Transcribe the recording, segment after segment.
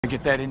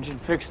Get that engine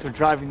fixed. We're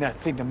driving that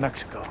thing to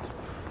Mexico.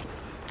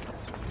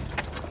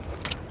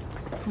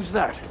 Who's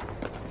that?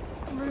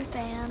 Ruth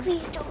Ann.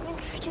 Please don't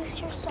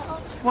introduce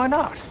yourself. Why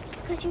not?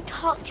 Because you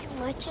talk too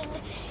much and...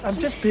 I'm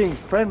just being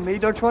friendly.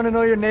 Don't you want to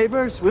know your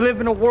neighbors? We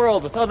live in a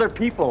world with other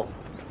people.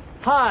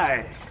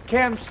 Hi,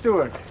 Cam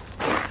Stewart.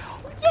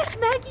 Yes,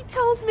 Maggie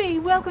told me.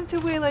 Welcome to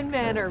Wheeling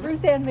Manor.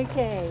 Ruth Ann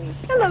McKay.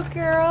 Hello,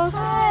 girls.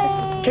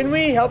 Hi. Can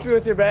we help you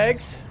with your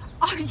bags?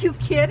 Are you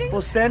kidding?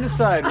 Well, stand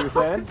aside, Ruth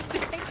Ann.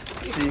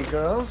 See,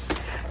 girls,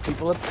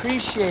 people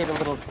appreciate a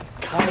little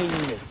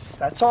kindness.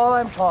 That's all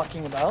I'm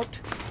talking about.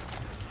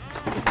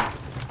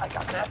 I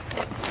got that.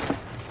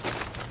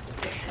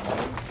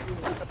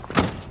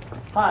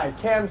 Hi,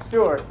 Cam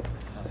Stewart.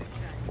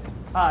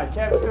 Hi,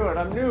 Cam Stewart.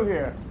 I'm new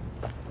here.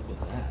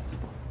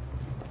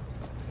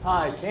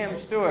 Hi, Cam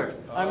Stewart.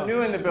 I'm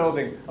new in the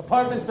building.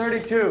 Apartment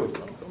 32.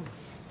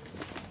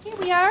 Here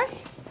we are.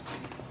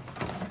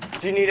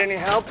 Do you need any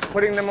help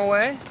putting them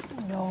away?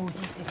 No,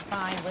 this is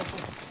fine. Let's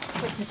just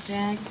put the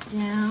bags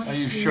down. Are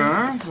you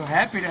sure? We're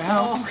happy to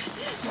help.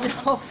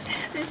 Oh, no.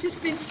 This has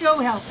been so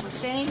helpful.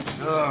 Thank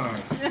you. Sure.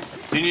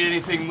 Do you need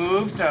anything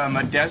moved?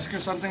 A desk or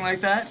something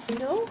like that?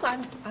 No,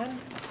 I'm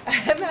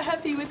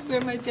happy with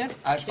where my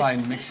desk I is.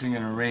 find mixing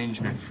and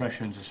arrangement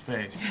freshens the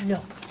space. No,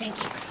 thank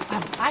you.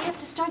 I have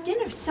to start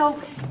dinner, so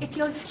if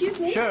you'll excuse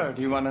me. Sure.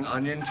 Do you want an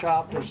onion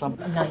chop or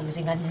something? I'm not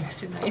using onions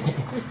tonight.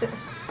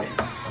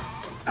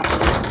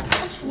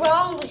 What's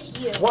wrong with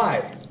you?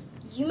 Why?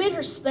 You made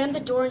her slam the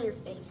door in your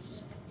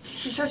face.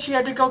 She said she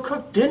had to go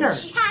cook dinner.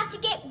 She had to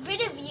get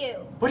rid of you.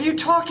 What are you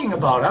talking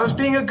about? I was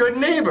being a good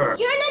neighbor.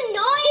 You're an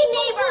annoying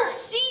neighbor. We'll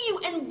see you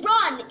and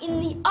run in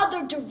the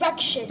other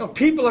direction. No,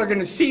 people are going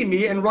to see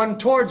me and run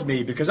towards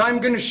me because I'm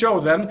going to show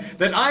them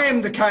that I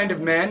am the kind of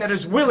man that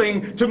is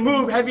willing to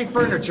move heavy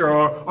furniture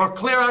or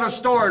clear out a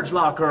storage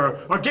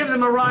locker or give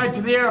them a ride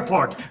to the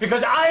airport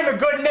because I'm a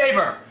good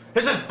neighbor.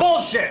 This is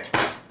bullshit.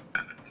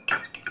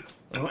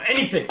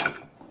 Anything.